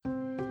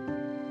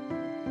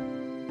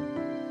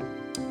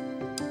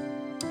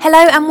Hello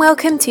and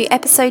welcome to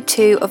episode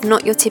 2 of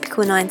Not Your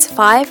Typical 9 to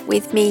 5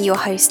 with me, your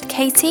host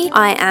Katie.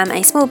 I am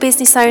a small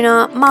business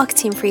owner,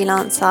 marketing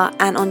freelancer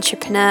and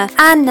entrepreneur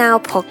and now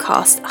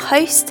podcast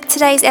host.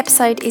 Today's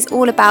episode is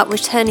all about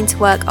returning to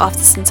work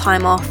after some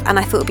time off, and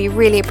I thought it would be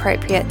really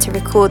appropriate to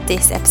record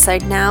this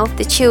episode now.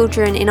 The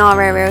children in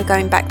our area are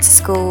going back to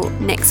school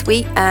next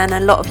week, and a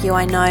lot of you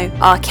I know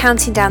are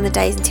counting down the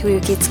days until your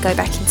kids go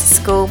back into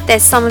school.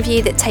 There's some of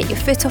you that take your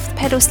foot off the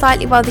pedal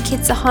slightly while the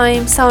kids are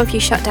home, some of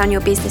you shut down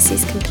your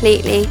businesses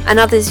completely, and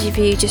others of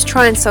you just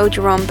try and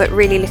soldier on but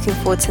really looking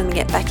forward to them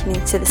get back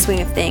into the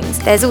swing of things.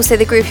 There's also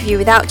the group of you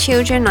without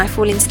children. I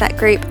fall into that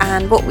group,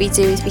 and what we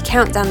do is we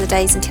count down the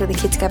days until the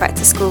kids go back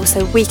to school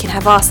so we can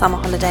have our summer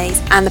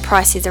holidays and the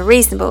prices are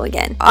reasonable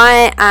again.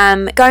 I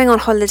am going on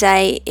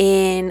holiday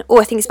in,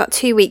 I think it's about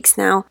 2 weeks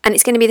now, and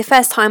it's going to be the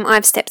first time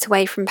I've stepped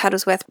away from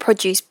Paddlesworth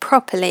Produce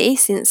properly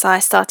since I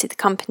started the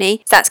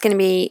company. So that's going to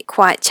be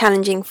quite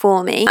challenging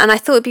for me, and I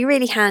thought it'd be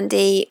really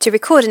handy to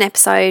record an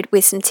episode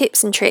with some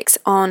tips and tricks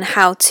on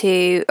how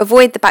to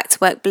avoid the back to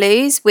work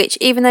blues, which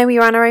even though we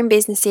run our own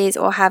businesses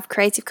or have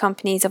creative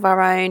companies of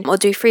our own or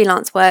do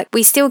freelance work,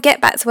 we still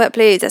get back to work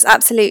blues. That's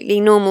absolutely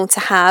normal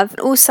to have.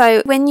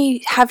 Also, when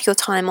you have your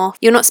time off,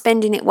 you're not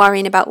spending it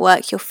worrying about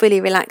work, you're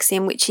fully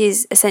relaxing, which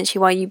is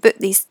essentially why you book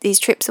these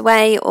trips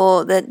away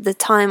or the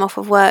time off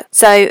of work.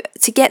 So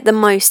to get the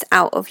most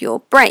out of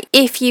your break.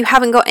 If you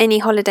haven't got any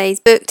holidays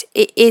booked,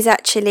 it is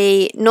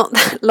actually not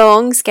that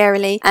long,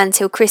 scarily,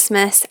 until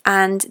Christmas,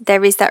 and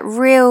there is that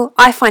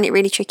I find it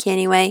really tricky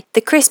anyway.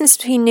 The Christmas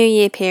between New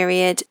Year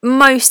period,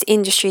 most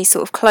industries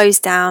sort of close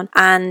down,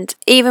 and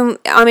even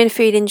I'm in a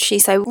food industry,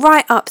 so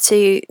right up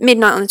to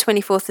midnight on the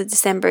 24th of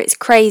December, it's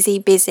crazy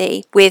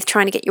busy with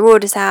trying to get your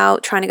orders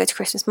out, trying to go to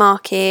Christmas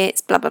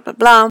markets, blah, blah, blah,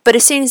 blah. But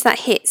as soon as that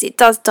hits, it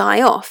does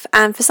die off.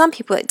 And for some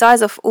people, it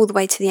dies off all the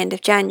way to the end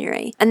of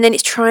January. And then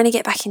it's trying to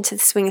get back into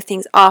the swing of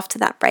things after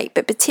that break,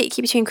 but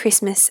particularly between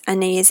Christmas and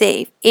New Year's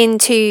Eve. In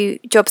 2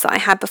 jobs that I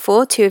had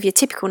before, 2 of your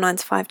typical 9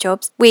 to 5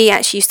 jobs, we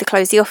actually used to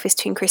close the office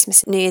between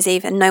Christmas and New Year's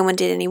Eve and no one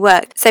did any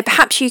work. So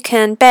perhaps you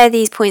can bear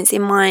these points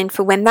in mind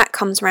for when that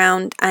comes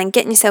round and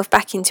getting yourself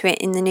back into it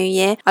in the new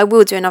year. I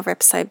will do another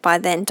episode by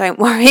then, don't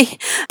worry.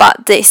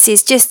 But this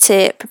is just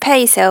to prepare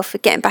yourself for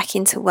getting back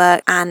into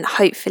work and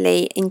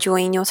hopefully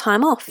enjoying your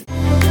time off.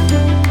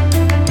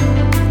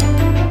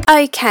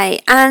 Okay,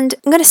 and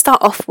I'm going to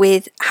start off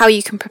with how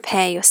you can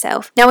prepare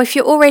yourself. Now, if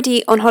you're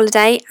already on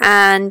holiday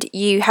and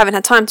you haven't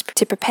had time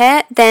to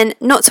prepare, then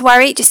not to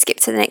worry, just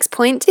skip to the next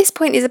point. This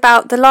point is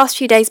about the last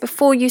few days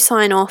before you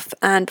sign off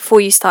and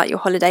before you start your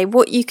holiday,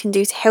 what you can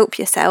do to help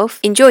yourself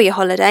enjoy your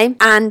holiday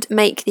and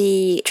make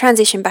the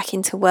transition back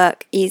into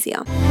work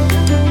easier.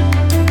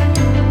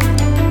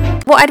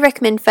 What I'd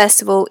recommend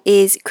first of all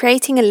is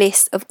creating a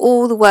list of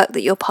all the work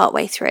that you're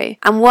partway through.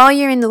 And while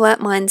you're in the work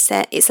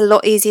mindset, it's a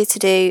lot easier to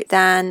do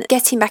than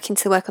getting back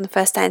into work on the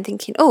first day and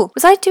thinking, oh,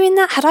 was I doing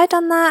that? Had I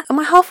done that? Am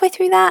I halfway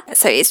through that?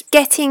 So it's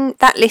getting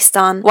that list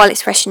done while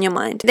it's fresh in your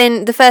mind.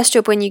 Then the first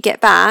job when you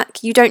get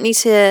back, you don't need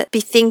to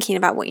be thinking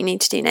about what you need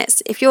to do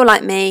next. If you're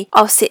like me,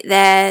 I'll sit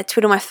there,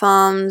 twiddle my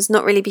thumbs,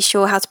 not really be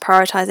sure how to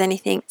prioritize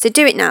anything. So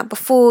do it now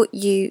before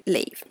you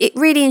leave. It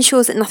really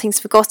ensures that nothing's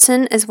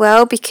forgotten as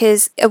well,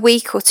 because a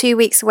week or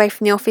 2 weeks away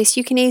from the office,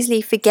 you can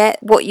easily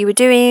forget what you were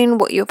doing,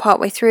 what you were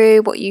partway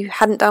through, what you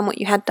hadn't done, what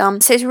you had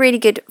done. So it's really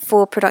good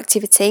for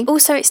productivity.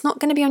 Also, it's not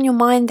going to be on your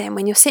mind then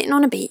when you're sitting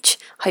on a beach,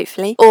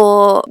 hopefully,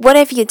 or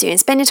whatever you're doing,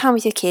 spending time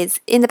with your kids.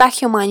 In the back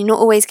of your mind, you're not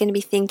always going to be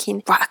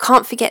thinking, right, I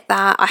can't forget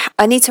that.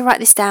 I need to write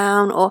this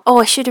down, or, oh,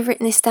 I should have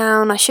written this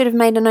down. I should have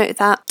made a note of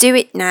that. Do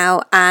it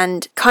now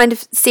and kind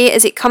of see it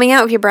as it coming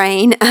out of your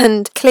brain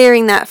and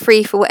clearing that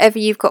free for whatever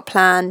you've got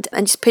planned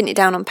and just putting it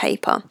down on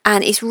paper.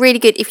 And it's really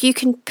good if you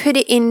can put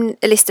it in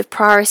a list of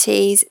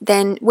priorities,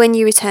 then when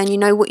you return, you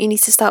know what you need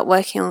to start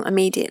working on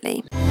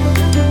immediately.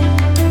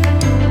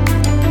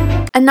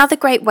 Another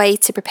great way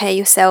to prepare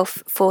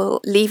yourself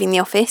for leaving the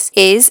office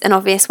is an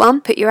obvious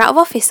one: put your out of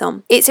office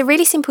on. It's a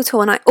really simple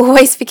tool and I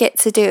always forget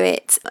to do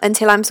it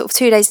until I'm sort of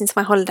 2 days into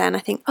my holiday and I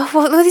think, oh,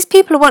 well, these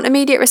people want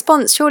immediate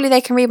response. Surely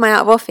they can read my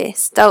out of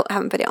office.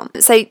 Haven't put it on.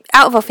 So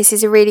out of office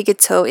is a really good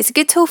tool. It's a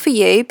good tool for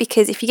you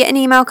because if you get an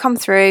email come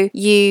through,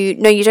 you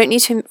know you don't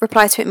need to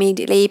reply to it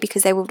immediately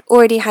because they will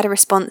already had a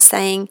response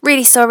saying,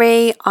 really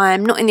sorry,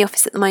 I'm not in the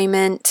office at the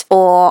moment,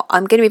 or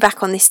I'm going to be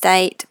back on this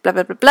date, blah,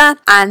 blah, blah, blah.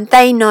 And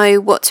they know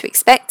what to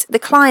expect. The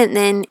client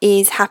then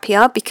is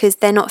happier because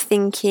they're not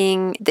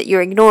thinking that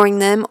you're ignoring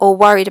them or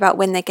worried about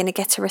when they're going to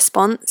get a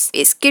response.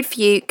 It's good for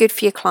you, good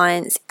for your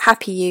clients.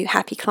 Happy you,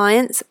 happy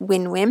clients,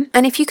 win-win.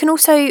 And if you can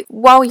also,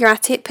 while you're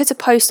at it, put a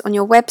post on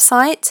your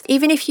website,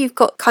 even if you've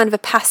got kind of a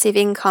passive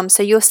income,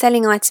 so you're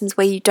selling items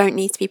where you don't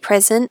need to be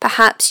present.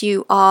 Perhaps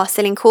you are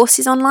selling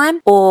courses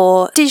online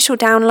or digital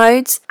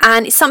downloads,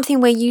 and it's something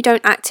where you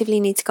don't actively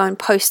need to go and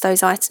post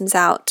those items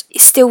out.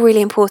 It's still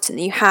really important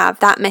that you have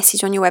that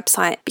message on your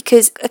website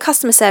because a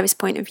customer service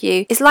point of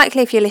view, it's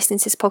likely if you're listening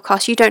to this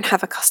podcast, you don't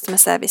have a customer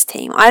service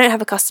team. I don't have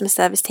a customer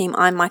service team.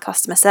 I'm my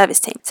customer service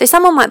team. So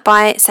someone might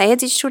buy, say, a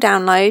digital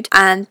download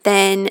and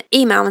then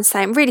email and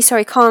say, I'm really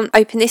sorry, can't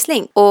open this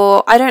link,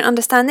 or I don't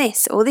understand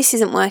this, or this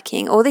isn't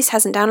working, or this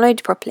hasn't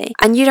downloaded properly,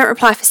 and you don't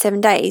reply for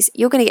 7 days,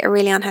 you're going to get a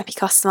really unhappy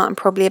customer and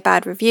probably a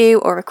bad review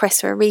or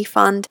request for a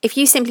refund. If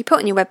you simply put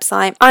on your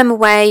website, I'm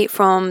away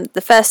from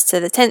the 1st to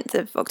the 10th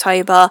of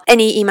October,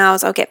 any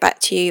emails I'll get back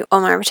to you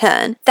on my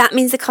return, that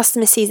means the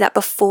customer sees that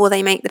before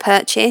they make the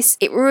purchase.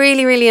 It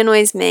really, really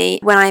annoys me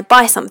when I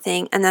buy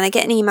something and then I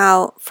get an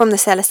email from the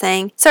seller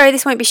saying, sorry,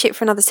 this won't be shipped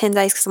for another 10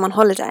 days because I'm on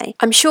holiday.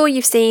 I'm sure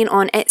you've seen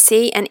on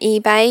Etsy and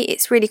eBay,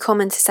 it's really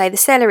common to say the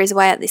seller is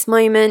away at this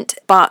moment,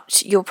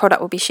 but your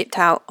product will be shipped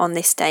out on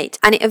this date.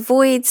 And it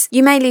avoids,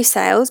 you may lose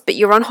sales, but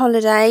you're on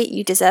holiday,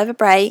 you deserve a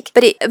break,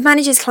 but it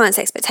manages clients'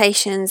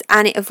 expectations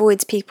and it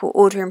avoids people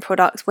ordering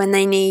products when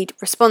they need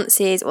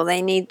responses or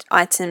they need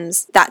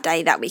items that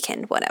day, that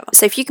weekend, whatever.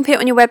 So if you can put it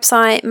on your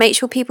website, make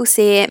sure people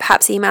see it,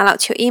 perhaps email out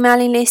to your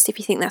emailing list if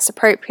you think that's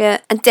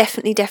appropriate, and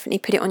definitely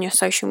put it on your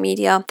social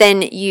media.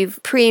 Then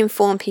you've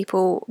pre-informed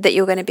people that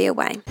you're going to be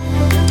away.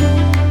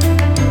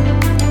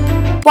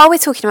 While we're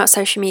talking about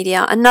social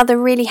media, another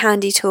really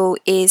handy tool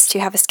is to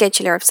have a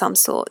scheduler of some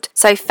sort.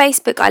 So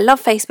Facebook, I love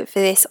Facebook for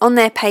this. On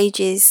their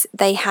pages,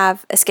 they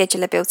have a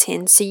scheduler built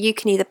in. So you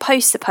can either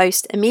post the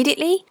post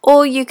immediately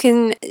or you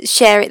can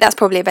share it. That's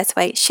probably a better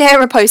way.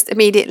 Share a post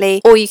immediately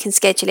or you can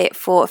schedule it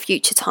for a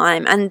future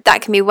time. And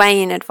that can be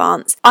way in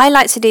advance. I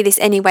like to do this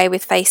anyway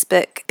with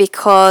Facebook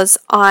because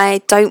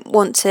I don't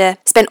want to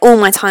spend all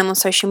my time on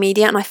social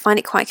media and I find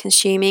it quite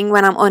consuming.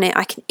 When I'm on it,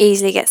 I can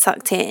easily get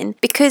sucked in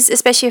because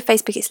especially if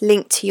Facebook is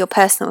linked to your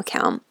personal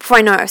account. Before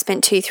I know it, I've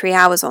spent 2-3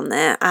 hours on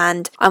there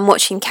and I'm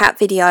watching cat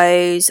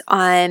videos,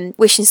 I'm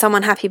wishing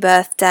someone happy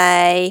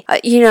birthday,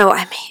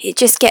 it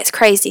just gets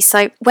crazy.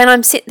 So when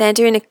I'm sitting there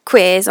doing a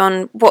quiz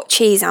on what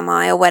cheese am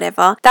I or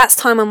whatever, that's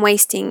time I'm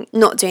wasting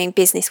not doing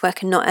business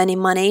work and not earning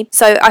money.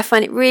 So I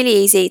find it really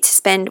easy to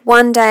spend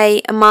 1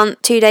 day a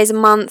month, 2 days a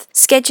month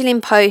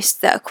scheduling posts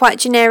that are quite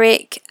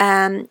generic.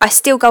 I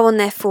still go on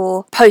there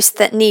for posts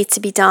that need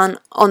to be done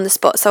on the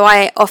spot. So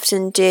I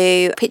often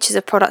do pictures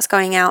of products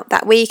going out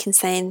that week and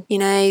saying,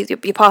 your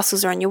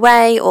parcels are on your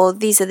way, or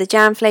these are the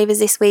jam flavours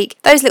this week.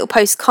 Those little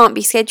posts can't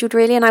be scheduled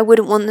really, and I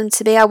wouldn't want them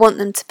to be. I want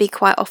them to be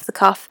quite off the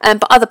cuff.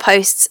 But other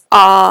posts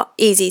are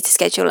easy to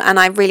schedule and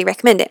I really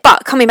recommend it.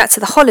 But coming back to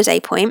the holiday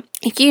point,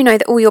 if you know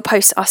that all your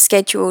posts are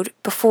scheduled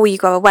before you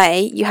go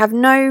away, you have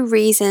no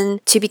reason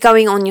to be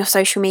going on your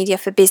social media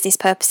for business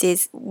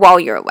purposes while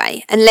you're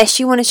away, unless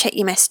you want to check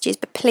your messages.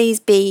 But please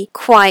be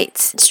quite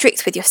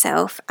strict with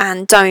yourself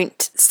and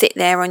don't sit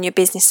there on your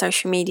business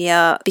social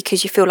media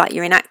because you feel like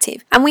you're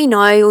inactive. And we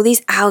know all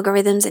these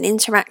algorithms and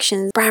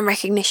interactions, brand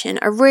recognition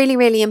are really,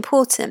 really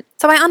important.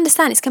 So I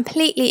understand it's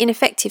completely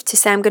ineffective to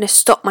say I'm going to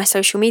stop my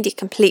social media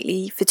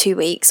completely for 2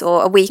 weeks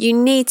or a week. You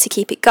need to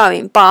keep it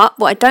going. But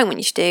what I don't want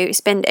you to do is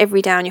spend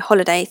every day on your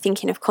holiday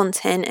thinking of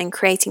content and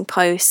creating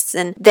posts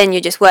and then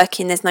you're just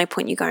working. There's no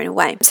point you going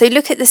away. So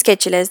look at the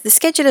schedulers. The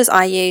schedulers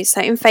I use,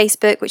 so in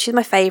Facebook, which is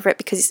my favourite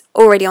because it's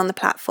already on the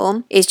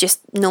platform, is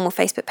just normal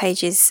Facebook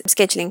pages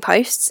scheduling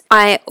posts.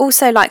 I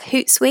also like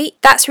Hootsuite.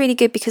 That's really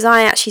good because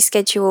I actually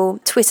schedule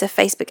Twitter,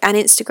 Facebook and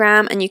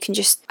Instagram, and you can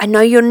just, I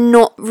know you're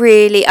not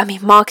really,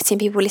 marketing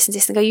people listen to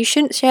this and go, you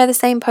shouldn't share the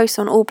same posts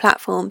on all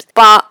platforms,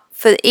 but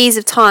for the ease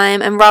of time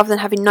and rather than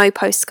having no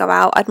posts go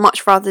out, I'd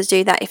much rather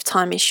do that if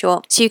time is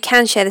short. So you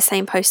can share the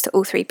same post to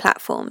all 3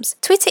 platforms.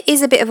 Twitter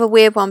is a bit of a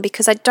weird one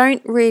because I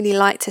don't really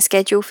like to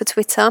schedule for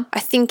Twitter. I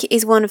think it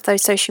is one of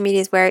those social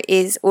medias where it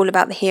is all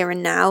about the here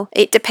and now.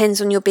 It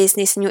depends on your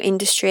business and your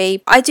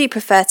industry. I do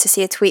prefer to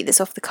see a tweet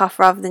that's off the cuff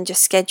rather than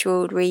just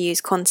scheduled,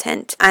 reused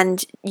content.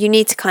 And you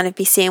need to kind of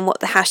be seeing what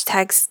the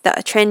hashtags that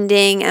are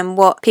trending and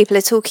what people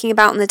are talking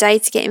about on the day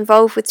to get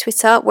involved with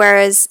Twitter,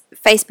 whereas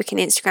Facebook and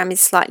Instagram is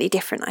slightly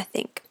different, I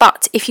think.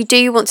 But if you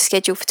do want to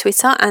schedule for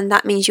Twitter, and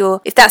that means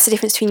if that's the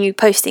difference between you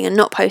posting and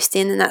not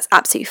posting, then that's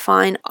absolutely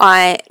fine.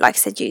 I, like I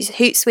said, use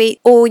Hootsuite,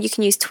 or you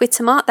can use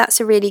Twittermart.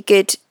 That's a really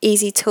good,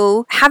 easy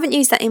tool. I haven't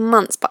used that in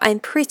months, but I'm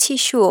pretty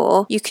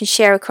sure you can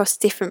share across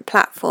different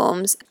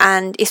platforms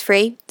and it's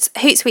free.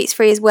 Hootsuite's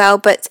free as well,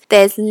 but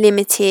there's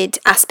limited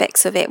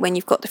aspects of it when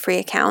you've got the free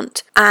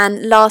account.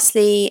 And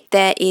lastly,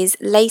 there is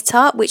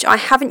Later, which I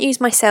haven't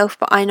used myself,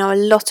 but I know a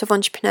lot of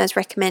entrepreneurs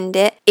recommend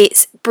it.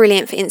 It's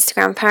brilliant for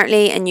Instagram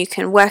apparently, and you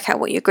can work out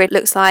what your grid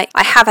looks like.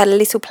 I have had a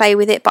little play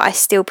with it, but I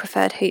still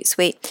preferred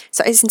Hootsuite.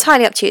 So it's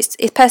entirely up to you.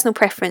 It's personal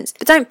preference,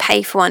 but don't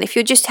pay for one. If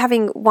you're just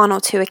having 1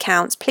 or 2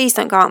 accounts, please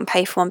don't go out and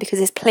pay for one because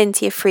there's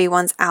plenty of free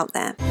ones out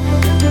there.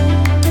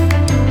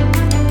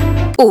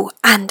 Oh,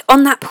 and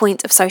on that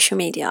point of social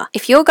media,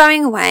 if you're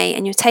going away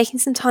and you're taking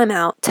some time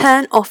out,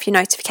 turn off your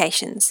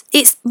notifications.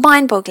 It's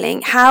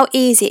mind-boggling how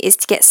easy it is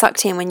to get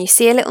sucked in when you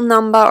see a little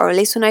number or a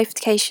little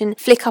notification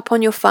flick up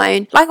on your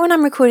phone. Like when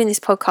I'm recording this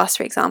podcast,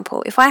 for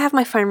example, if I have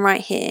my phone right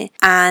here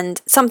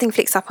and something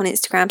flicks up on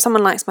Instagram,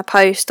 someone likes my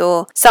post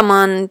or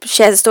someone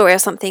shares a story or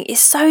something,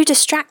 it's so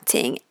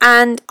distracting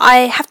and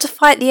I have to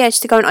fight the urge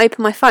to go and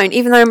open my phone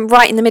even though I'm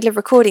right in the middle of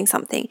recording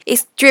something.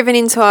 It's driven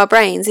into our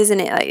brains,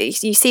 isn't it?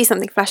 Like you see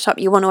something flash up,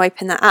 you want to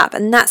open that app,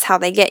 and that's how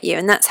they get you,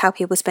 and that's how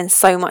people spend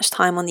so much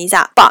time on these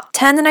apps. But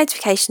turn the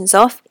notifications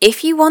off.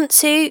 If you want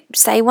to,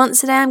 say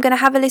once a day I'm going to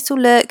have a little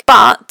look,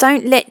 but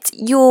don't let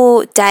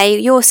your day,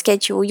 your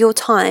schedule, your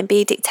time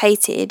be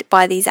dictated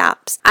by these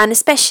apps. And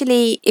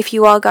especially if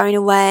you are going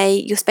away,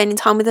 you're spending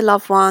time with a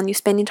loved one, you're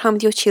spending time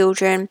with your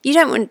children, you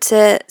don't want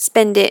to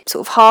spend it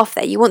sort of half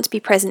there. You want to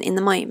be present in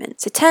the moment.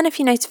 So turn off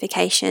your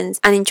notifications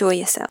and enjoy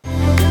yourself.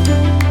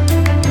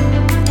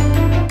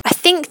 I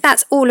think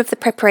that's all of the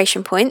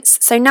preparation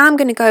points. So now I'm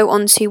going to go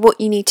on to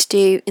what you need to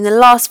do in the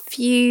last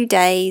few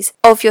days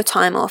of your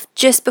time off,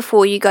 just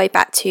before you go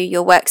back to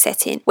your work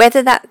setting.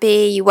 Whether that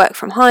be you work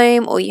from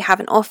home or you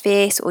have an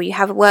office or you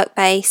have a work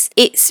base,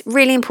 it's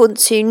really important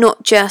to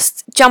not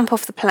just jump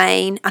off the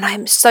plane, and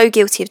I'm so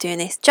guilty of doing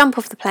this, jump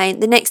off the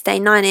plane, the next day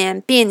 9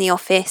 a.m, be in the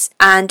office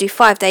and do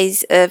 5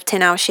 days of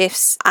 10-hour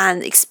shifts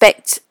and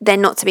expect there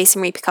not to be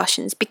some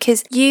repercussions,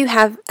 because you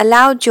have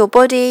allowed your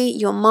body,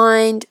 your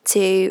mind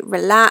to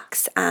relax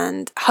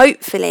and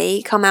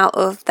hopefully come out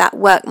of that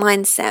work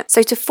mindset.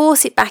 So to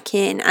force it back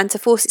in and to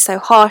force it so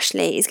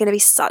harshly is going to be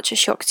such a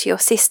shock to your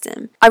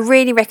system. I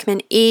really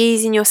recommend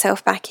easing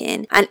yourself back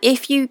in, and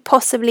if you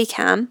possibly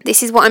can,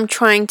 this is what I'm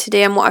trying to do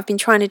and what I've been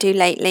trying to do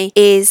lately,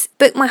 is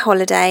book my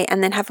holiday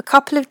and then have a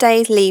couple of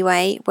days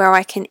leeway where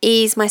I can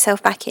ease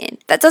myself back in.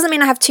 That doesn't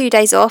mean I have 2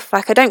 days off.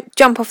 Like I don't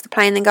jump off the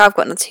plane and then go, I've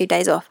got another 2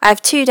 days off. I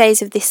have 2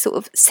 days of this sort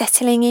of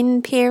settling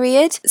in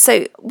period.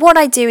 So what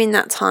I do in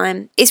that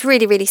time is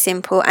really, really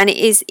simple, and it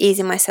is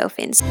easing myself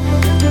in.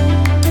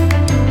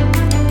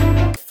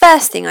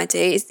 First thing I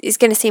do is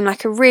going to seem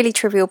like a really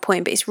trivial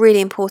point, but it's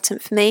really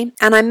important for me,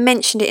 and I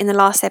mentioned it in the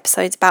last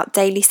episodes about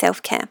daily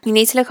self-care. You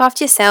need to look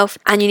after yourself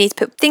and you need to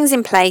put things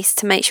in place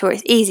to make sure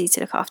it's easy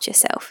to look after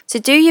yourself. So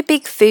do your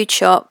big food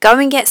shop, go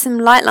and get some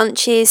light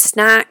lunches,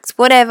 snacks,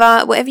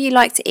 whatever you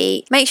like to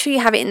eat. Make sure you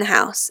have it in the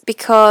house,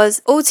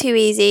 because all too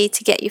easy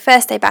to get your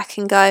first day back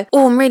and go,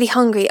 oh, I'm really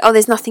hungry, oh,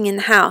 there's nothing in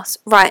the house,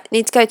 right,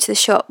 need to go to the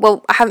shop.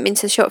 Well, I haven't been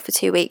to the shop for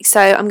 2 weeks, so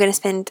I'm going to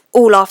spend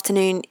all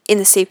afternoon in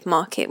the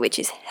supermarket, which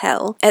is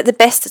hell at the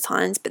best of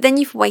times, but then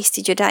you've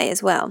wasted your day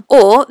as well.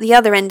 Or the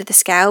other end of the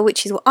scale,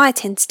 which is what I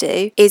tend to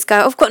do, is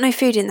go, I've got no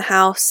food in the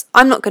house,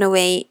 I'm not going to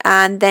eat,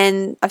 and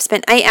then I've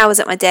spent 8 hours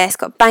at my desk,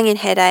 got a banging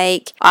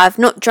headache, I've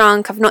not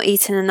drunk, I've not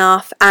eaten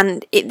enough,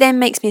 and it then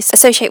makes me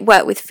associate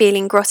work with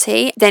feeling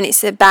grotty. Then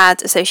it's a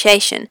bad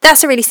association.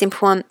 That's a really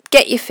simple one.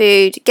 Get your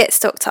food, get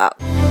stocked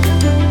up.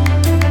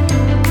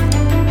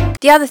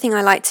 The other thing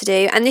I like to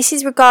do, and this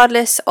is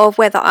regardless of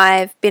whether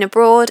I've been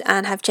abroad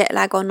and have jet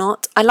lag or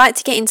not, I like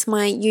to get into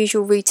my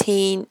usual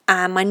routine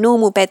and my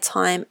normal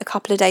bedtime a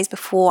couple of days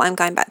before I'm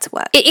going back to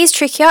work. It is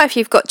trickier if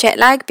you've got jet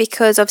lag,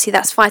 because obviously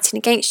that's fighting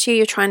against you.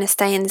 You're trying to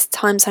stay in this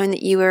time zone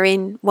that you were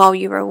in while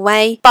you were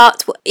away.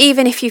 But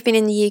even if you've been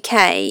in the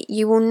UK,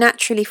 you will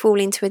naturally fall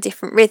into a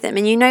different rhythm.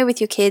 And you know,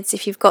 with your kids,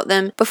 if you've got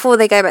them before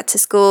they go back to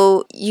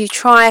school, you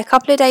try a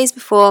couple of days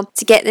before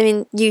to get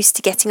them used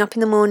to getting up in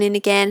the morning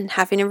again and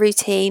having a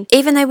routine.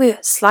 Even though we're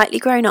slightly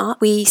grown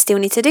up, we still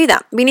need to do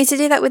that. We need to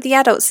do that with the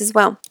adults as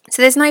well.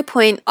 So there's no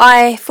point.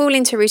 I fall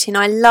into a routine.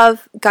 I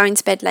love going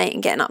to bed late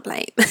and getting up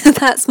late.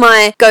 That's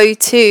my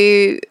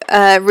go-to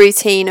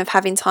routine of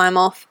having time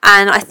off.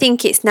 And I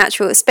think it's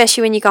natural,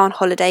 especially when you go on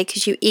holiday,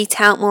 because you eat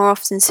out more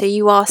often, so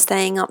you are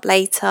staying up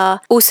later.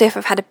 Also, if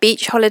I've had a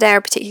beach holiday or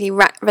a particularly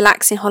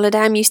relaxing holiday,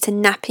 I'm used to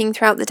napping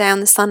throughout the day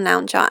on the sun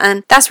lounger.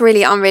 And that's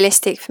really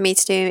unrealistic for me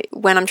to do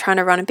when I'm trying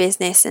to run a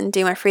business and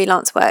do my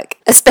freelance work,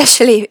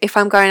 especially if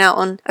I'm going out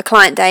on a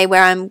client day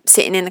where I'm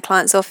sitting in a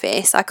client's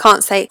office. I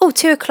can't say,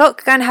 2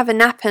 o'clock, go and have a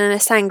nap and a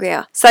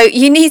sangria. So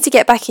you need to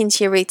get back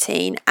into your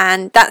routine,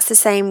 and that's the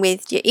same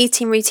with your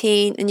eating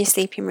routine and your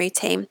sleeping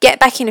routine. Get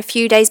back in a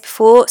few days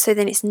before, so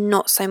then it's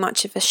not so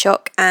much of a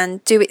shock,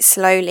 and do it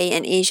slowly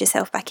and ease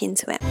yourself back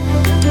into it.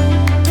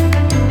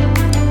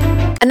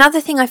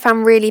 Another thing I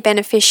found really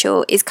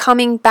beneficial is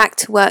coming back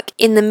to work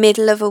in the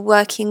middle of a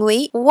working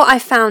week. What I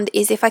found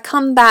is if I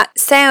come back,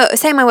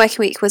 say my working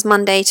week was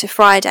Monday to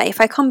Friday, if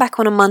I come back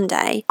on a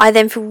Monday, I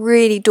then feel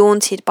really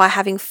daunted by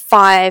having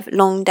 5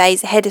 long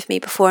days ahead of me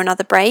before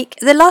another break.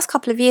 The last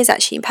couple of years,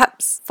 actually,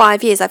 perhaps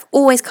 5 years, I've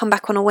always come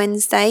back on a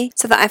Wednesday,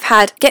 so that I've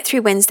had get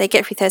through Wednesday,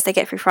 get through Thursday,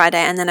 get through Friday,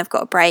 and then I've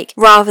got a break,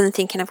 rather than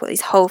thinking I've got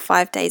these whole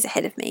 5 days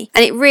ahead of me.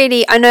 And it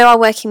really, I know our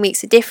working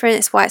weeks are different,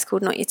 it's why it's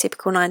called Not Your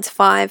Typical 9 to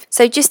 5.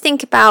 So just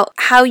think about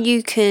how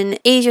you can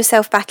ease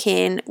yourself back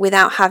in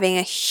without having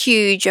a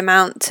huge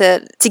amount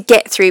to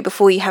get through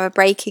before you have a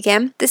break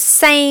again. The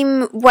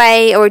same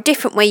way or a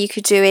different way you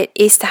could do it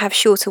is to have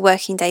shorter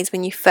working days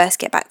when you first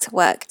get back to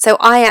work. So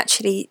I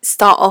actually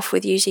start off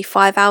with usually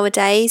 5-hour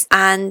days,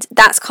 and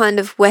that's kind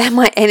of where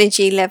my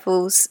energy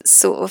levels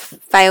sort of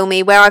fail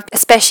me,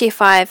 especially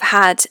if I've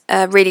had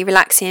a really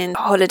relaxing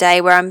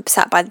holiday where I'm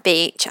sat by the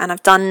beach and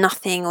I've done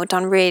nothing or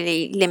done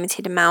really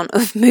limited amount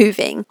of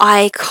moving.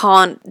 I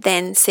can't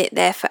then sit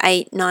there for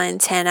 8, 9,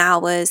 10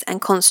 hours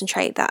and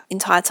concentrate that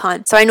entire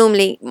time. So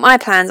my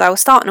plans, I will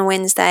start on a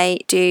Wednesday,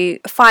 do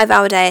a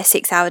 5-hour day, a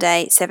 6-hour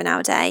day,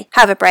 7-hour day,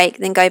 have a break,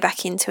 then go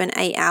back into an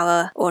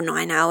 8-hour or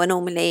 9-hour,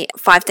 normally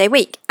 5-day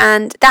week.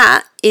 And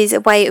that is a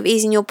way of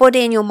easing your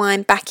body and your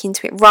mind back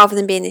into it, rather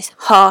than being this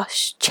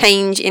harsh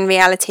change in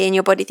reality and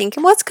your body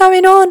thinking, what's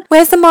going on?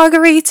 Where's the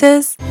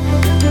margaritas?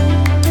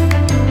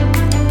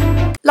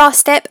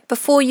 Last step,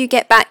 before you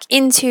get back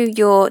into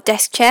your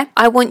desk chair,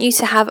 I want you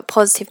to have a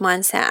positive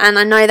mindset. And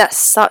I know that's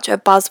such a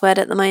buzzword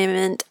at the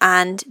moment,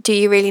 and do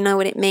you really know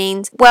what it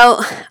means?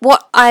 Well,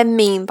 what I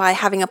mean by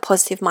having a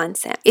positive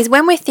mindset is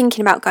when we're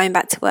thinking about going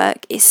back to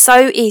work, it's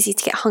so easy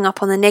to get hung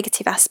up on the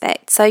negative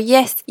aspect. So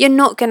yes, you're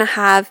not going to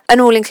have an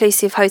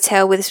all-inclusive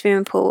hotel with a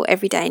swimming pool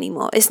every day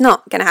anymore. It's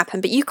not going to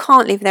happen, but you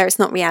can't live there. It's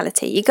not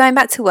reality. You're going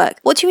back to work.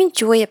 What do you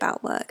enjoy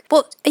about work?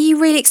 What are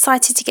you really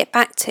excited to get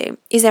back to?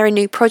 Is there a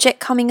new project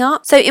coming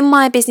up? So in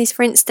my business,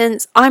 for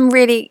instance, I'm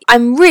really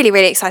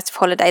excited for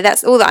holiday.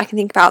 That's all that I can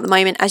think about at the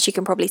moment, as you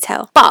can probably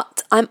tell.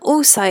 But I'm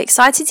also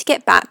excited to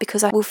get back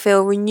because I will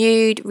feel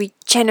renewed,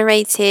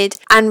 regenerated,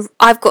 and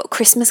I've got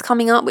Christmas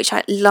coming up, which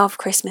I love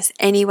Christmas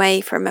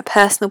anyway from a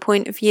personal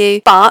point of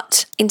view.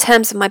 But in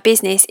terms of my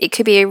business,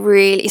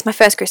 it's my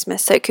first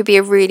Christmas, so it could be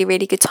a really,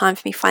 really good time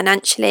for me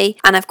financially.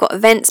 And I've got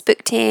events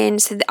booked in,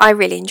 so I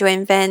really enjoy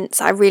events.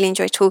 I really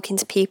enjoy talking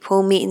to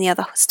people, meeting the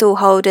other stall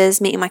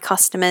holders, meeting my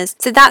customers.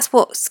 So that's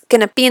what's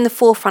going to be in the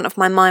forefront of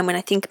my mind when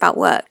I think about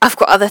work. I've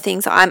got other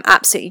things that I'm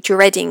absolutely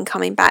dreading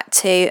coming back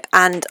to,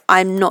 and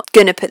I'm not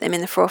going to put them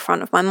in the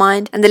forefront of my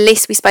mind. And the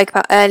list we spoke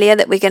about earlier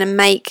that we're going to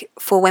make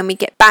for when we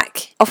get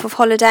back off of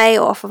holiday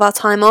or off of our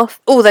time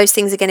off, all those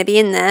things are going to be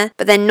in there,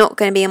 but they're not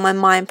going to be in my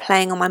mind,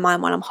 playing on my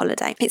mind while I'm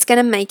holiday. It's going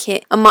to make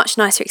it a much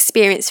nicer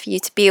experience for you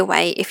to be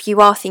away if you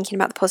are thinking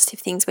about the positive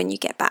things when you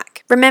get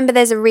back. Remember,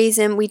 there's a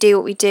reason we do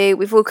what we do.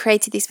 We've all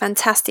created these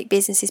fantastic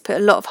businesses, put a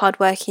lot of hard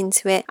work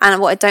into it,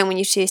 and what I don't want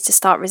you to do is to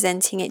start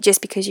resenting it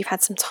just because you've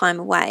had some time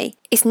away.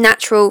 It's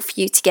natural for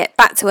you to get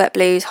back to work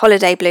blues,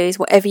 holiday blues,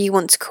 whatever you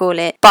want to call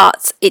it,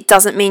 but it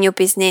doesn't mean your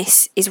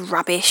business is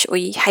rubbish or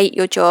you hate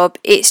your job.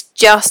 It's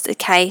just a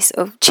case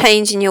of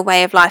changing your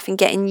way of life and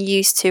getting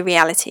used to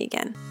reality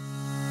again.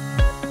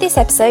 This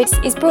episode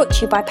is brought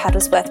to you by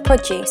Paddlesworth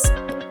Produce.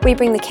 We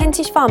bring the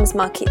Kentish Farmers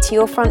Market to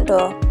your front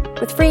door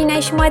with free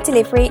nationwide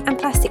delivery and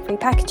plastic-free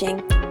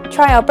packaging.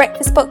 Try our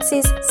breakfast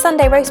boxes,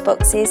 Sunday roast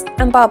boxes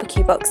and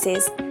barbecue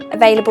boxes,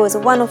 available as a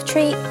one-off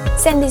treat,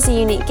 send as a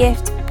unique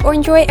gift, or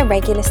enjoy a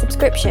regular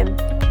subscription.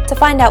 To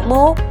find out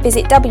more,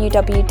 visit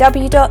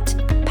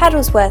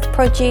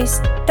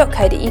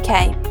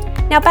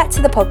www.paddlesworthproduce.co.uk. Now back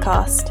to the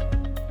podcast.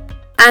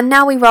 And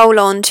now we roll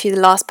on to the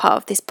last part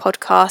of this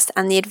podcast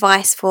and the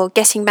advice for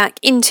getting back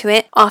into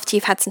it after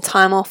you've had some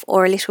time off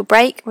or a little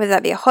break, whether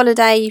that be a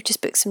holiday, you've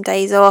just booked some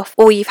days off,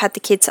 or you've had the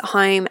kids at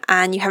home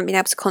and you haven't been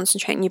able to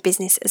concentrate on your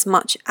business as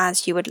much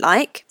as you would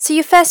like. So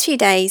your first few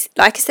days,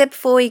 like I said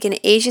before, you're going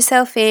to ease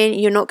yourself in.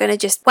 You're not going to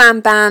just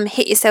wham bam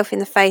hit yourself in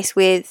the face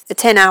with a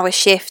 10-hour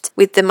shift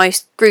with the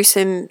most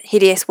gruesome,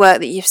 hideous work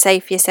that you've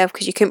saved for yourself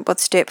because you couldn't bother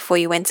to do it before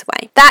you went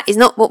away. That is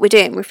not what we're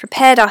doing. We've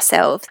prepared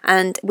ourselves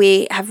and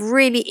we have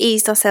really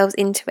eased ourselves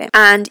into it.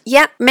 And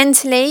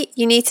mentally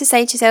you need to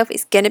say to yourself,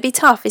 it's going to be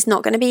tough, it's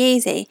not going to be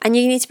easy, and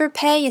you need to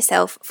prepare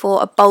yourself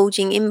for a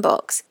bulging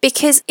inbox,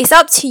 because it's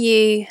up to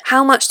you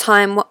how much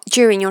time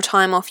during your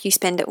time off you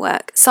spend at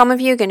work. Some of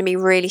you are going to be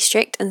really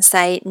strict and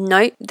say,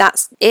 no,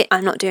 that's it,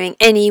 I'm not doing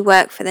any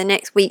work for the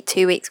next week,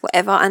 2 weeks,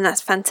 whatever, and that's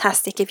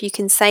fantastic if you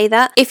can say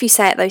that. If you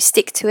say it though,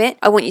 stick to it.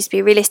 I want you to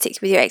be realistic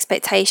with your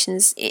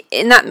expectations,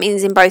 and that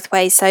means in both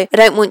ways. So I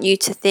don't want you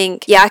to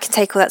think, I can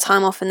take all that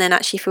time off and then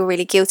actually feel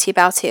really guilty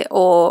about it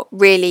or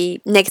really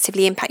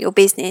negatively impact your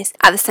business.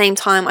 At the same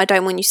time, I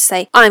don't want you to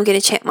say, I'm going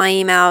to check my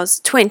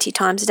emails 20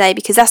 times a day,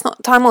 because that's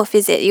not time off,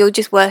 is it? You're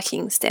just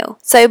working still.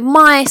 So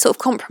my sort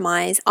of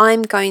compromise,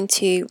 I'm going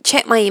to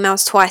check my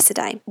emails twice a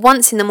day,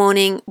 once in the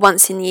morning,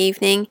 once in the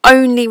evening,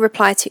 only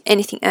reply to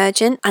anything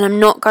urgent, and I'm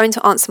not going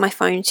to answer my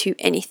phone to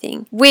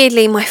anything.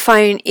 Weirdly, my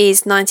phone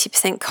is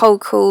 90%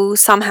 cold calls.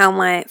 Somehow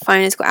my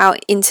phone has got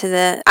out into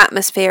the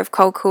atmosphere of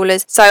cold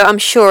callers, so I'm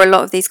sure a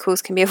lot of these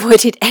calls can be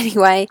avoided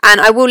anyway. And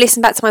I will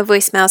listen back to my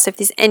voicemail, so if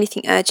there's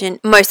anything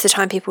urgent, most of the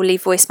time people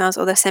leave voicemails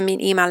or they'll send me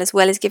an email as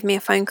well as give me a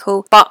phone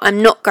call, but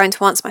I'm not going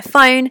to answer my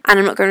phone and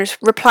I'm not going to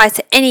reply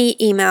to any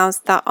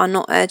emails that are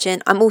not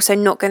urgent. I'm also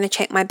not going to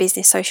check my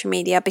business social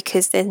media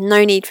because there's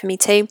no need for me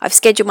to. I've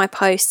scheduled my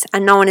posts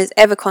and no one has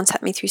ever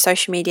contacted me through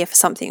social media for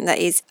something that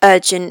is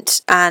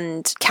urgent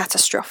and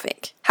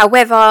catastrophic.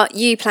 However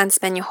you plan to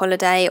spend your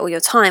holiday or your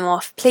time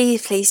off,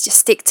 please just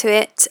stick to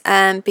it,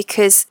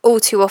 because all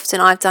too often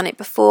I've done it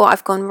before.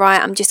 I've gone,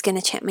 right, I'm just going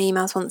to check my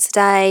emails once a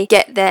day,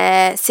 get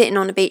there, sitting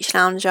on a beach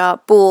lounger,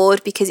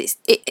 bored, because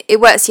it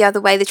works the other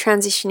way. The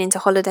transition into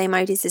holiday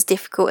mode is as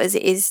difficult as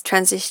it is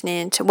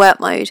transitioning into work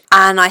mode,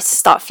 and I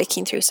start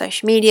flicking through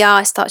social media,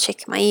 I start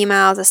checking my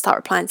emails, I start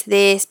replying to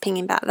this,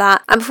 pinging back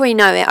that, and before you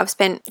know it, I've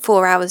spent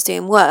 4 hours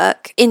doing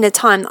work in the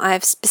time that I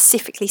have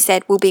specifically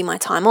said will be my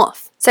time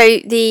off. So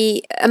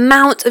the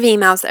amount of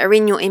emails that are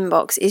in your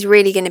inbox is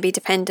really going to be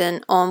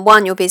dependent on,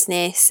 one, your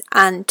business,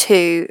 and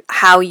two,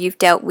 how you've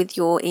dealt with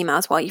your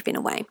emails while you've been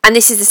away. And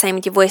this is the same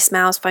with your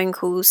voicemails, phone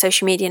calls,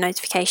 social media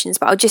notifications,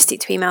 but I'll just stick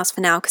to emails for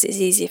now because it's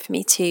easier for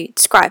me to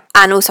describe.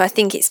 And also I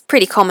think it's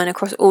pretty common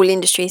across all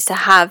industries to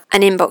have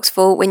an inbox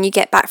full when you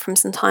get back from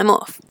some time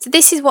off. So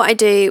this is what I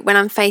do when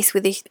I'm faced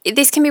with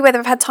this can be whether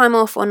I've had time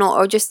off or not,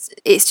 or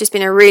it's just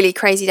been a really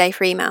crazy day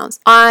for emails.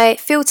 I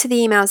filter the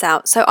emails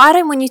out. So I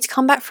don't want you to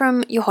come back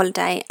from your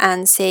holiday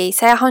and see,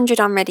 say, 100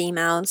 unread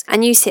emails,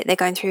 and you sit there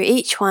going through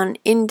each one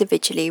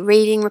individually,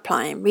 reading,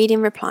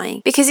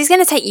 replying, because it's going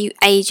to take you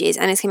ages,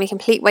 and it's going to be a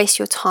complete waste of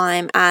your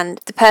time,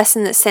 and the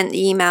person that sent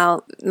the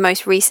email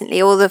most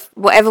recently, or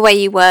whatever way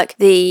you work,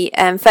 the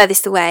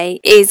furthest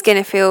away, is going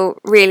to feel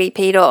really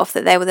peed off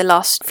that they were the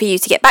last for you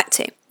to get back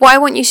to. What I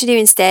want you to do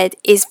instead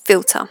is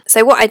filter.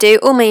 So what I do,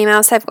 all my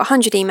emails, say I've got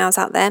 100 emails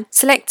out there,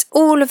 select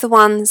all of the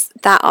ones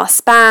that are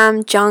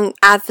spam, junk,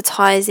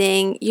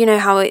 advertising, you know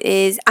how it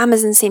is.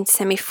 Amazon seem to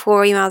send me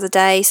 4 emails a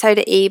day, so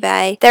do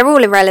eBay. They're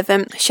all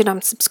irrelevant. Should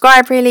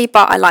unsubscribe really,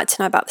 but I like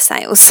to know about the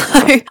sales. So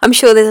I'm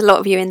sure there's a lot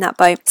of you in that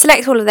boat.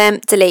 Select all of them,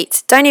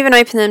 delete. Don't even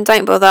open them,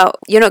 don't bother.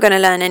 You're not going to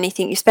learn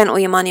anything. You spent all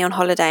your money on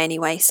holiday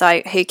anyway,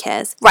 so who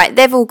cares? Right,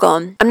 they've all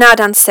gone. I'm now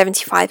down to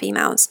 75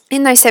 emails.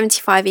 In those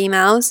 75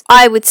 emails,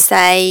 I would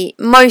say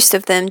most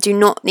of them do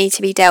not need to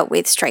be dealt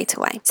with straight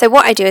away. So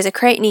what I do is I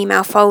create an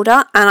email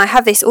folder, and I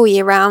have this all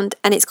year round,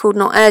 and it's called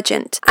Not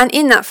Urgent. And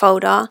in that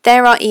folder,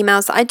 there are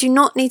emails that I do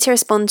not need to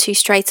respond to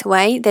straight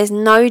away. There's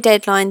no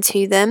deadline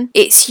to them.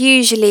 It's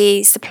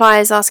usually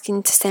suppliers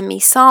asking to send me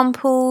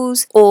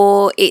samples,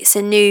 or it's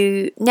a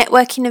new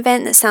networking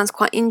event that sounds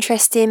quite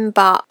interesting,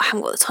 but I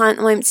haven't got the time at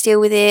the moment to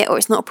deal with it, or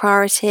it's not a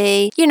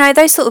priority. You know,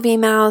 those sort of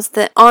emails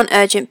that aren't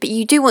urgent, but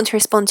you do want to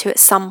respond to at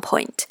some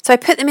point. So I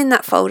put them in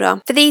that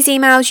folder. For these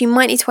emails, you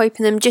might need to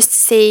open them just to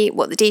see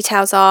what the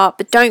details are,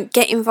 but don't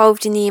get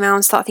involved in the email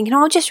and start thinking,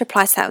 oh, I'll just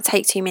reply to that, it'll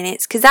take 2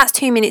 minutes, because that's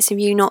 2 minutes of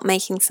you not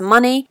making some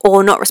money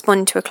or not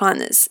responding to a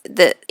client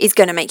that is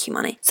going to make you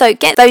money. So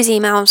get those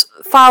emails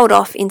filed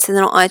off into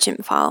the not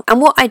urgent file. And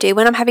what I do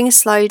when I'm having a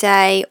slow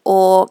day,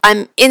 or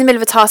I'm in the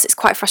middle of a task that's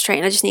quite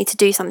frustrating, I just need to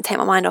do something, take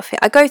my mind off it,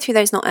 I go through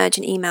those not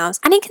urgent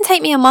emails, and it can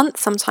take me a month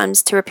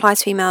sometimes to reply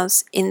to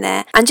emails in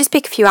there, and just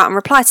pick a few out and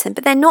reply to them.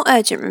 But they're not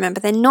urgent, remember,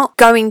 they're not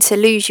going to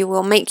lose you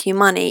or make you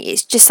money.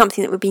 It's just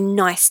something that would be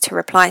nice to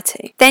reply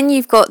to. Then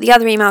you've got the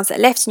other emails that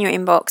are left in your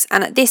inbox,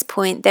 and at this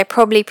point they're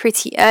probably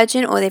pretty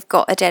urgent, or they've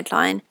got a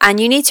deadline, and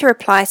you need to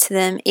reply to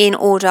them in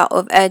order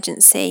of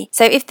urgency.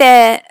 So if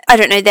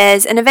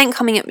there's an event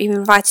coming up you've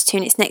been invited to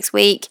and it's next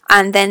week,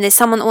 and then there's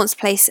someone that wants to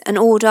place an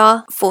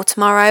order for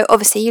tomorrow,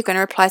 obviously you're going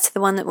to reply to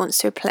the one that wants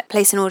to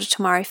place an order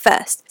tomorrow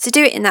first. So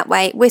do it in that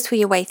way, whittle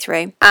your way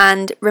through,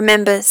 and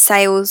remember,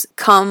 sales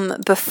come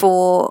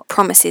before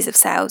promises of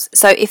sales.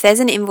 So if there's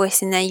an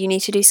invoice in there, you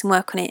need to do some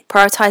work on it.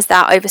 Prioritize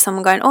that over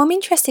someone going, oh, I'm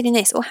interested in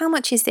this, or how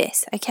much is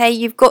this? Okay,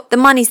 you've got the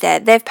money's there,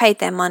 they've paid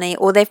their money,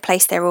 or they've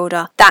placed their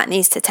order. That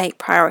needs to take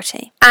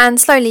priority. And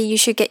slowly you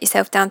should get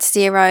yourself down to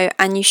 0,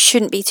 and you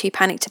shouldn't be too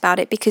panicked about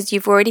it, because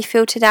you've already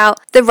filtered out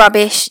the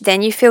rubbish,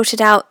 then you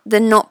filtered out the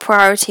not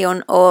priority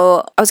on,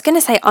 or I was going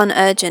to say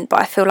unurgent, but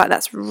I feel like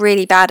that's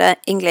really bad at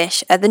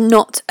English, the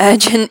not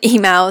urgent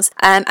emails,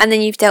 and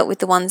then you've dealt with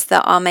the ones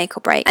that are make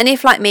or break. And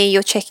if, like me,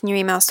 you're checking your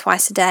emails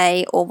twice a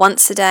day, or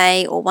once a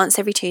day, or once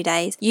every 2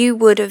 days, you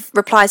would have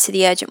replied to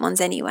the urgent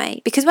ones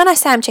anyway. Because when I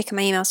say I'm checking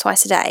my emails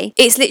twice a day,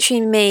 it's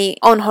literally me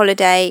on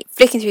holiday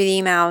flicking through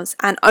the emails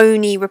and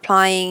only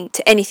replying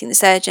to anything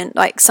that's urgent,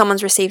 like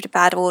someone's received a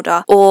bad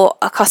order, or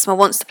a customer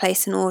wants to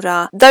place an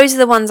order. Those are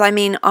the ones I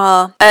mean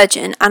are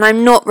urgent, and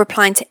I'm not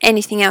replying to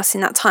anything else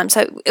in that time.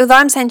 So although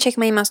I'm saying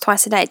checking my emails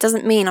twice a day, it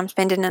doesn't mean I'm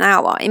spending an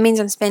hour. It means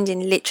I'm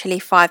spending literally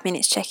 5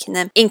 minutes checking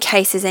them in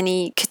case there's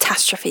any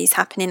catastrophes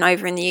happening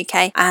over in the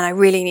UK and I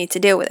really need to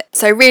deal with it.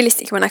 So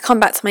realistically, when I come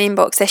back to my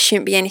inbox, there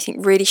shouldn't be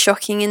anything really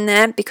shocking in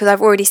there, because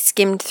I've already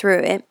skimmed through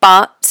it.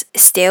 But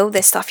still,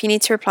 there's stuff you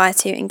need to reply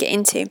to and get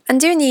into. And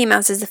doing the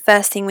emails is the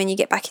first thing when you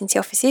get back into the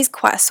office is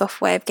quite a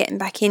soft way of getting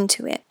back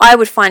into it. I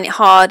would find it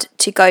hard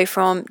to go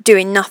from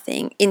doing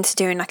nothing into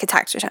doing like a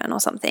tax return or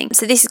something.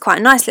 So this is quite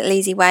a nice little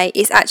easy way.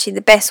 It's actually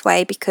the best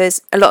way,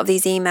 because a lot of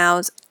these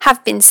emails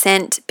have been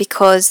sent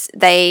because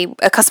a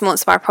customer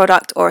wants to buy a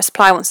product or a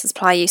supplier wants to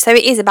supply you. So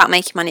it is about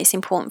making money. It's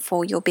important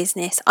for your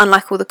business,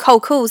 unlike all the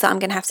cold calls that I'm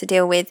going to have to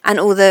deal with and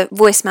all the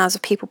voicemails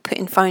of people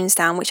putting phones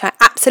down, which I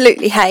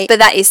absolutely hate, but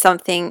that is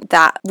something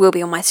that will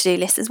be on my to-do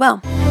list as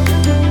well.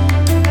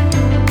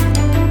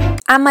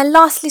 And my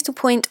last little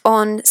point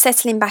on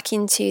settling back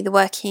into the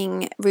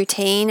working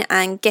routine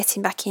and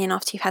getting back in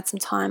after you've had some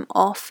time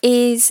off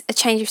is a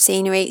change of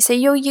scenery. So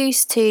you're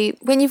used to,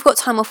 when you've got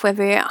time off,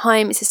 whether you're at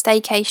home, it's a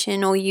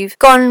staycation, or you've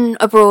gone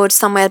abroad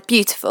somewhere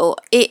beautiful,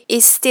 it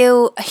is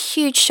still a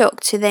huge shock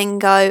to then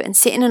go and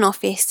sit in an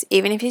office,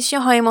 even if it's your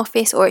home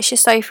office or it's your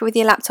sofa with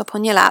your laptop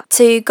on your lap.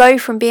 To go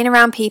from being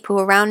around people,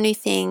 around new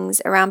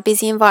things, around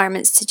busy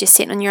environments to just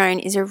sitting on your own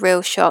is a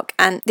real shock.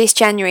 And this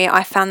January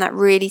I found that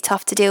really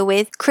tough to deal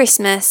with.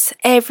 Christmas,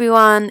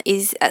 everyone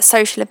is at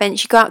social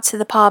events. You go out to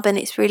the pub and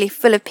it's really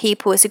full of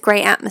people. It's a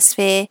great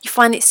atmosphere. You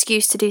find an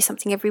excuse to do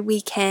something every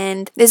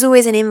weekend. There's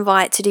always an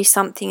invite to do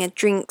something, a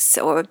drinks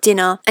or a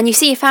dinner, and you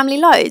see your family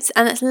loads,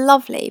 and that's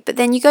lovely. But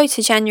then you go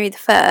to January the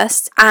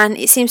 1st and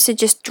it seems to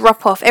just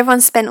drop off.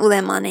 Everyone's spent all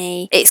their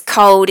money. It's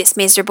cold, it's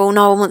miserable,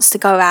 no one wants to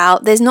go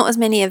out. There's not as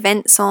many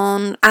events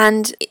on,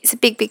 and it's a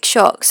big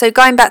shock. So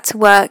going back to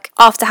work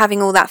after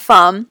having all that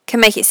fun can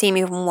make it seem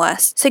even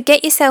worse. So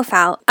get yourself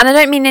out. And I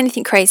don't mean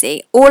anything crazy.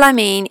 All I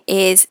mean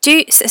is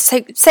so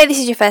say this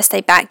is your first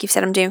day back. You've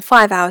said, I'm doing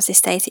 5 hours this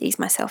day to ease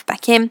myself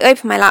back in. I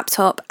open my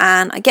laptop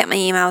and I get my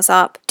emails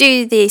up,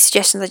 do the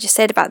suggestions I just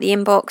said about the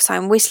inbox. So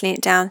I'm whistling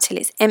it down till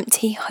it's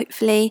empty,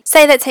 hopefully.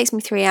 Say that takes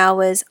me 3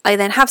 hours. I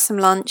then have some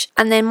lunch,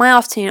 and then my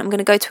afternoon I'm going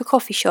to go to a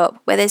coffee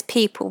shop where there's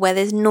people, where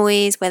there's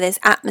noise, where there's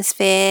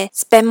atmosphere,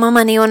 spend my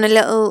money on a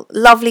little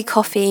lovely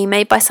coffee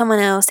made by someone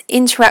else,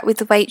 interact with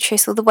the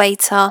waitress or the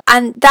waiter,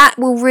 and that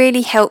will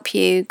really help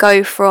you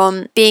go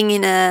from being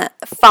in a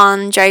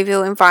fun,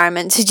 jovial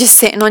environment to just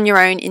sitting on your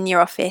own in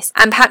your office.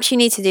 And perhaps you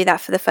need to do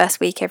that for the first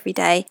week every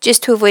day,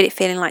 just to avoid it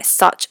feeling like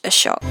such a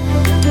shock.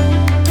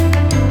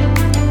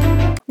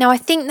 Now, I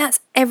think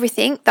that's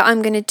everything that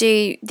I'm going to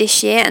do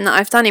this year and that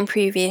I've done in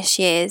previous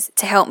years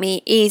to help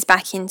me ease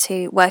back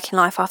into working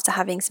life after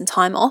having some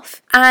time off.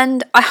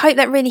 And I hope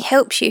that really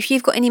helps you. If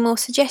you've got any more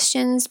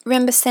suggestions,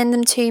 remember, send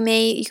them to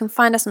me. You can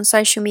find us on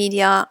social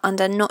media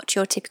under Not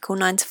Your Typical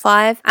 9 to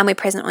 5, and we're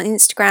present on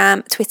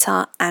Instagram,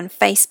 Twitter and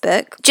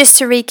Facebook. Just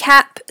to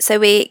recap, so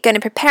we're going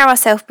to prepare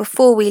ourselves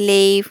before we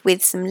leave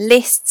with some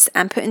lists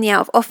and putting the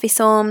out of office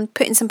on,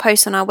 putting some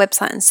posts on our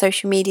website and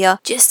social media,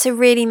 just to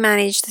really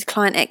manage the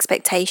client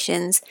expectations.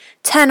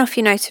 Turn off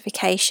your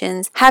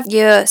notifications, have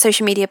your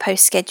social media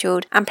posts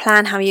scheduled, and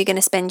plan how you're going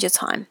to spend your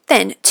time.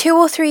 Then 2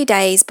 or 3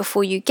 days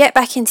before you get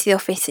back into the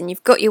office and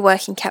you've got your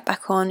working cap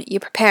back on, you're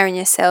preparing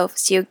yourself.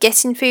 So you're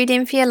getting food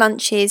in for your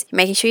lunches, you're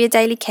making sure your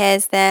daily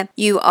care's there,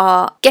 you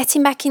are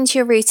getting back into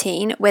your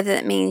routine, whether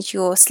that means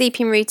your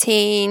sleeping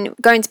routine,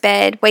 going to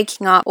bed,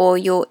 waking up, or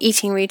your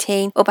eating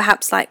routine, or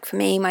perhaps like for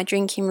me, my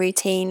drinking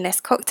routine,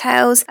 less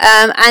cocktails,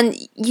 and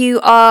you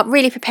are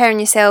really preparing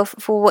yourself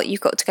for what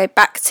you've got to go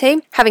back to,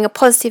 having a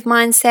positive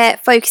mindset,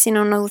 focusing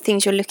on all the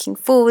things you're looking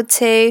forward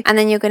to, and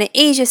then you're going to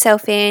ease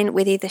yourself in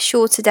with either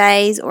shorter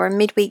days or a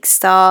midweek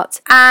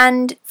start,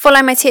 and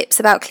follow my tips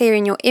about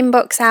clearing your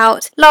inbox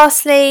out.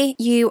 Lastly,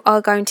 you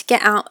are going to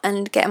get out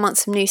and get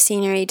amongst some new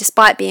scenery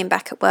despite being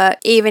back at work,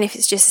 even if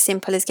it's just as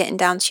simple as getting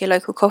down to your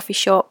local coffee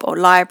shop or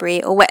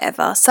library or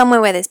whatever,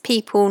 somewhere where there's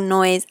people,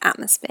 noise,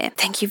 atmosphere.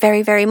 Thank you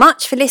very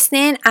much for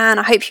listening, and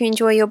I hope you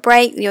enjoy your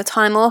break, your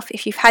time off.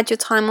 If you've had your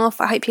time off,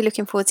 I hope you're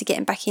looking forward to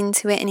getting back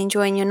into it and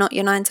enjoying your Not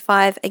Your 9 to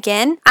 5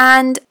 again.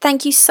 And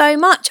thank you so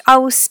much. I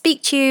will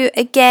speak to you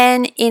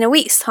again in a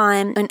week's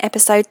time on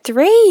episode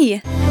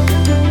 3.